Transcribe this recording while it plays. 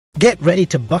Get ready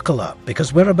to buckle up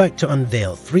because we're about to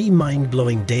unveil 3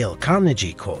 mind-blowing Dale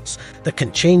Carnegie quotes that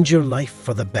can change your life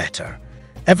for the better.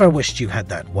 Ever wished you had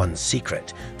that one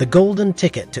secret, the golden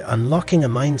ticket to unlocking a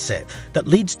mindset that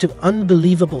leads to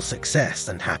unbelievable success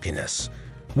and happiness?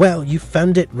 Well, you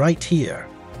found it right here.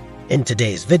 In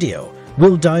today's video,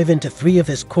 we'll dive into 3 of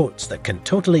his quotes that can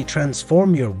totally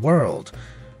transform your world.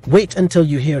 Wait until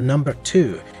you hear number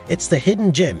 2. It's the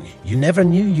hidden gem you never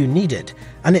knew you needed,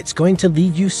 and it's going to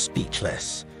leave you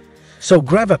speechless. So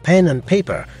grab a pen and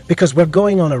paper because we're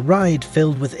going on a ride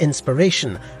filled with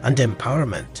inspiration and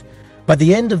empowerment. By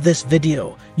the end of this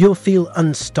video, you'll feel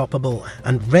unstoppable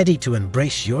and ready to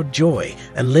embrace your joy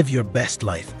and live your best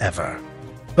life ever.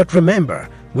 But remember,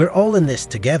 we're all in this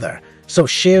together, so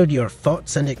share your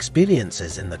thoughts and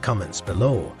experiences in the comments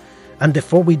below. And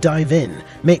before we dive in,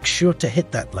 make sure to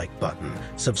hit that like button,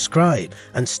 subscribe,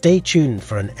 and stay tuned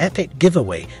for an epic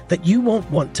giveaway that you won't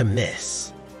want to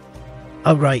miss.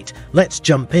 Alright, let's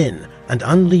jump in and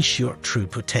unleash your true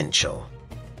potential.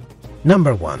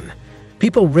 Number 1.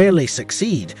 People rarely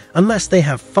succeed unless they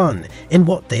have fun in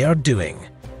what they are doing.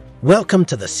 Welcome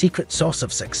to the secret sauce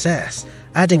of success,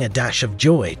 adding a dash of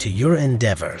joy to your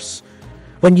endeavors.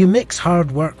 When you mix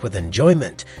hard work with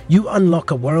enjoyment, you unlock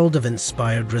a world of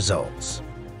inspired results.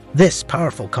 This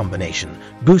powerful combination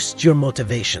boosts your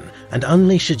motivation and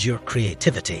unleashes your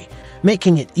creativity,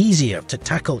 making it easier to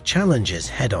tackle challenges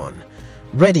head-on.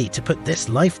 Ready to put this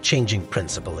life-changing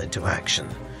principle into action?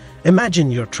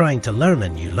 Imagine you're trying to learn a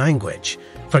new language.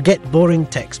 Forget boring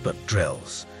textbook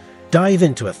drills. Dive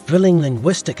into a thrilling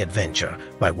linguistic adventure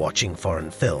by watching foreign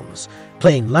films,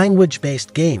 playing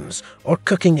language-based games, or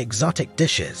cooking exotic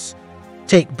dishes.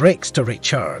 Take breaks to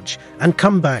recharge and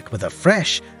come back with a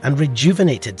fresh and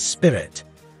rejuvenated spirit.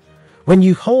 When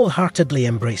you wholeheartedly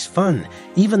embrace fun,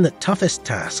 even the toughest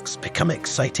tasks become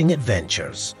exciting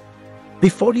adventures.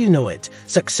 Before you know it,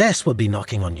 success will be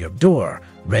knocking on your door,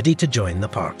 ready to join the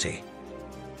party.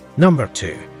 Number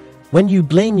 2. When you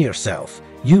blame yourself,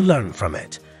 you learn from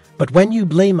it. But when you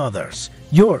blame others,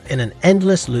 you're in an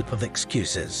endless loop of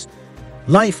excuses.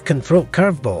 Life can throw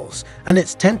curveballs, and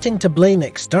it's tempting to blame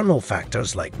external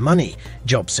factors like money,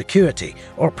 job security,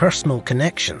 or personal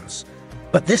connections.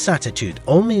 But this attitude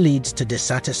only leads to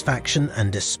dissatisfaction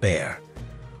and despair.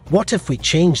 What if we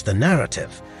change the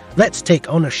narrative? Let's take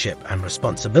ownership and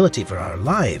responsibility for our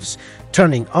lives,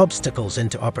 turning obstacles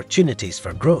into opportunities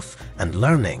for growth and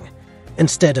learning.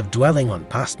 Instead of dwelling on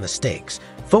past mistakes,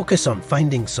 focus on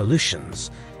finding solutions.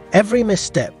 Every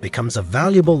misstep becomes a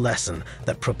valuable lesson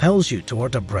that propels you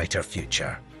toward a brighter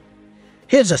future.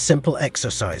 Here's a simple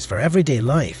exercise for everyday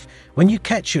life. When you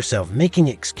catch yourself making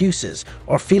excuses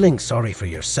or feeling sorry for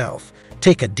yourself,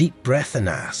 take a deep breath and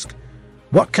ask,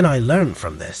 what can I learn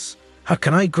from this? How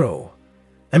can I grow?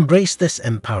 Embrace this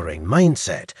empowering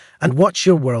mindset and watch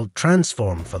your world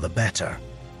transform for the better.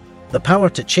 The power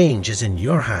to change is in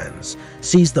your hands.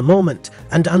 Seize the moment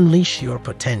and unleash your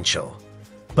potential.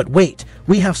 But wait,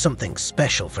 we have something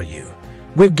special for you.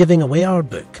 We're giving away our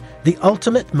book, The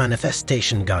Ultimate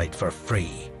Manifestation Guide, for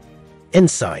free.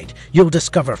 Inside, you'll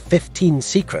discover 15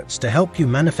 secrets to help you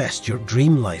manifest your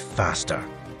dream life faster.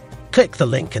 Click the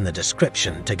link in the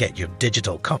description to get your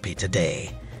digital copy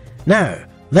today. Now,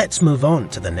 let's move on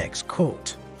to the next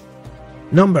quote.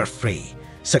 Number 3.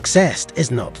 Success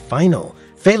is not final.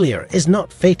 Failure is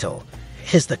not fatal.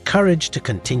 It's the courage to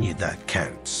continue that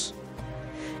counts.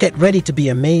 Get ready to be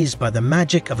amazed by the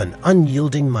magic of an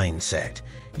unyielding mindset.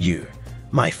 You,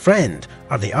 my friend,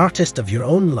 are the artist of your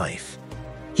own life.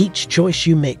 Each choice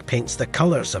you make paints the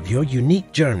colors of your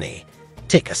unique journey.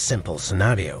 Take a simple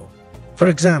scenario. For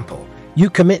example,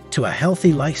 you commit to a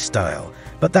healthy lifestyle,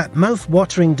 but that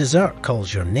mouth-watering dessert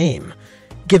calls your name.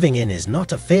 Giving in is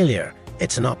not a failure,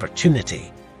 it's an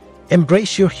opportunity.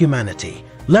 Embrace your humanity,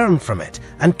 learn from it,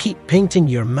 and keep painting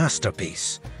your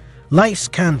masterpiece. Life's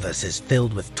canvas is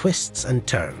filled with twists and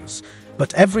turns,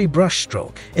 but every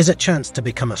brushstroke is a chance to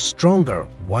become a stronger,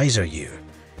 wiser you.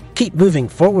 Keep moving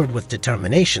forward with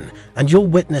determination, and you'll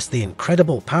witness the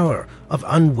incredible power of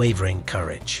unwavering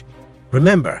courage.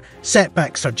 Remember,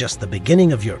 setbacks are just the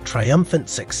beginning of your triumphant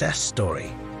success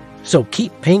story. So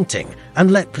keep painting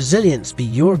and let resilience be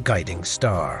your guiding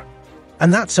star.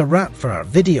 And that's a wrap for our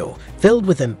video, filled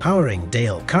with empowering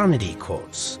Dale Carnegie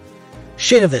quotes.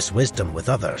 Share this wisdom with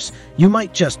others. You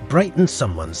might just brighten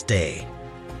someone's day.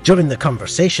 Join the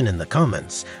conversation in the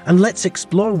comments, and let's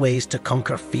explore ways to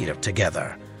conquer fear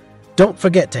together. Don't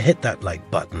forget to hit that like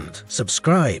button,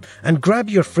 subscribe, and grab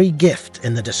your free gift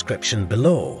in the description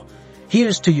below.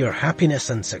 Here's to your happiness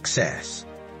and success.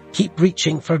 Keep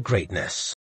reaching for greatness.